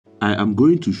I am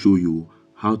going to show you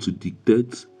how to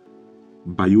detect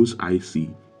BIOS IC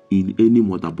in any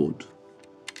motherboard.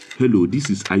 Hello,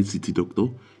 this is ICT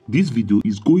Doctor. This video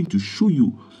is going to show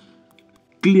you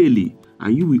clearly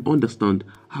and you will understand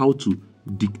how to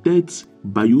detect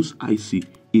BIOS IC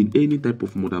in any type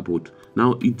of motherboard.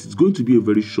 Now, it is going to be a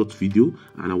very short video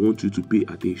and I want you to pay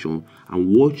attention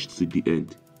and watch to the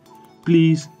end.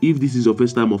 Please, if this is your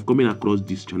first time of coming across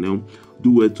this channel,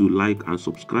 do well to like and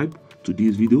subscribe to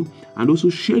this video and also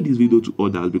share this video to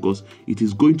others because it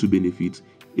is going to benefit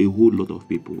a whole lot of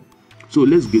people. So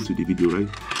let's get to the video right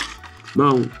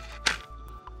now.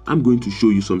 I'm going to show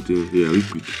you something here real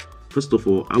quick. First of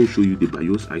all, I will show you the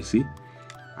BIOS IC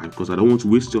because I don't want to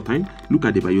waste your time. Look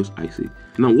at the BIOS IC.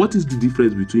 Now, what is the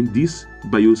difference between this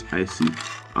BIOS IC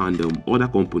and other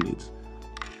components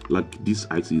like these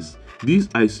ICs? These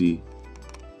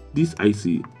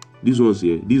ones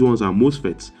here, these ones are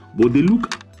MOSFETs, but they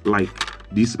look like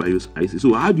this BIOS IC.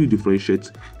 So how do you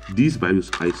differentiate this BIOS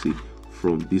IC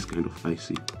from this kind of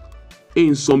IC?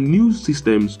 In some new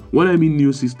systems, when I mean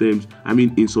new systems, I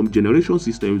mean in some generation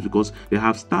systems, because they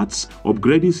have starts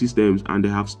upgrading systems and they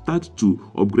have started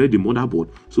to upgrade the motherboard.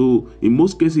 So in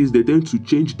most cases, they tend to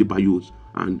change the BIOS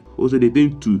and also they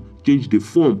tend to change the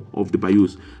form of the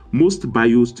BIOS. Most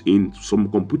BIOS in some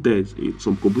computers, in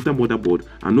some computer motherboard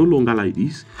are no longer like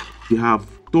this. They have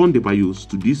turned the BIOS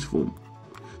to this form.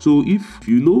 So if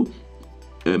you know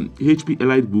HP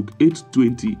EliteBook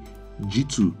 820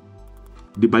 G2,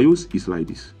 the BIOS is like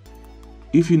this.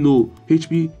 If you know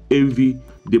HP Envy,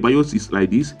 the BIOS is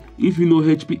like this. If you know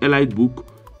HP EliteBook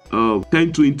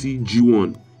 1020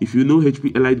 G1, if you know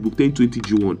HP EliteBook 1020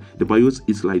 G1, the BIOS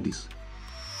is like this.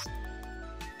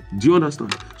 Do you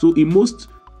understand? So in most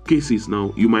cases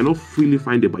now, you might not really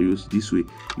find the BIOS this way.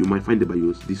 You might find the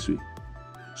BIOS this way.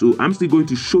 So I'm still going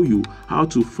to show you how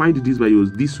to find this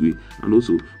BIOS this way and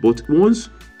also. But once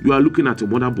you are looking at a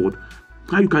motherboard,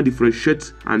 how you can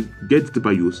differentiate and get the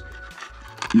BIOS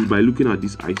is by looking at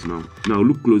this IC now. Now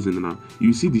look closely now.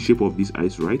 You see the shape of this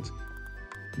IC, right?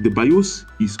 The BIOS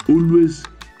is always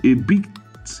a bit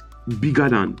bigger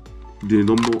than the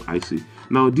normal IC.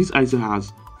 Now this IC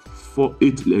has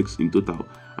 8 legs in total,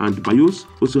 and the BIOS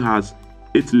also has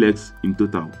 8 legs in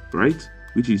total, right?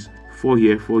 Which is 4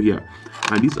 here, 4 here,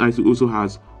 and this IC also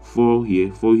has 4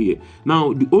 here, 4 here.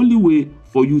 Now the only way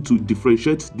for you to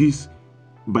differentiate this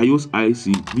BIOS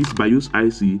IC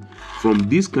from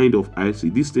this kind of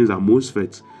IC, these things are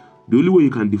MOSFETs. The only way you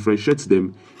can differentiate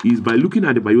them is by looking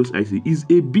at the BIOS IC is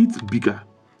a bit bigger.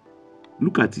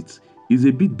 Look at it, is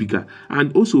a bit bigger.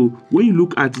 And also when you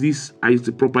look at this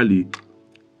IC properly,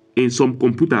 in some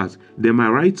computers they might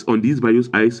write on this BIOS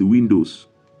IC Windows.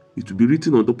 It will be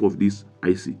written on top of this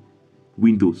IC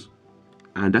Windows,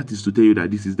 and that is to tell you that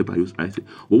this is the BIOS IC.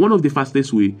 But one of the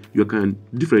fastest way you can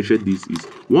differentiate this is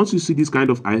once you see this kind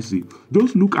of IC,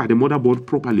 just look at the motherboard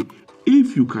properly.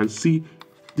 If you can see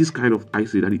this kind of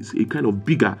IC that is a kind of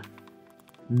bigger,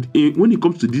 when it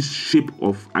comes to this shape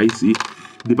of IC,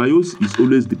 the BIOS is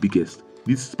always the biggest,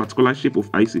 this particular shape of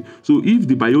IC. So if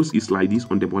the BIOS is like this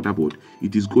on the motherboard,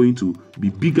 it is going to be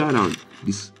bigger than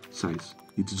this size.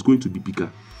 It is going to be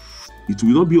bigger. It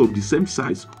will not be of the same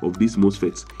size of these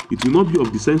MOSFETs. It will not be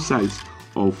of the same size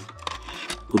of,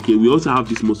 okay, we also have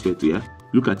this MOSFET here.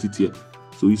 Look at it here.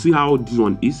 So you see how this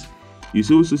one is. You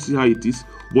also see how it is.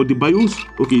 But the BIOS,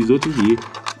 okay, is also here.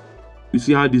 You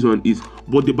see how this one is.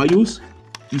 But the BIOS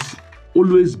is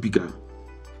always bigger.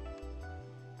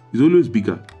 It's always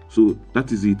bigger. So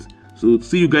that is it. So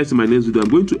see you guys in my next video. I'm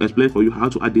going to explain for you how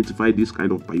to identify this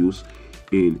kind of BIOS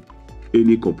in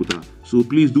any computer. So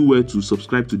please do well to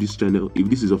subscribe to this channel if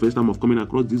this is your first time of coming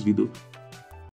across this video.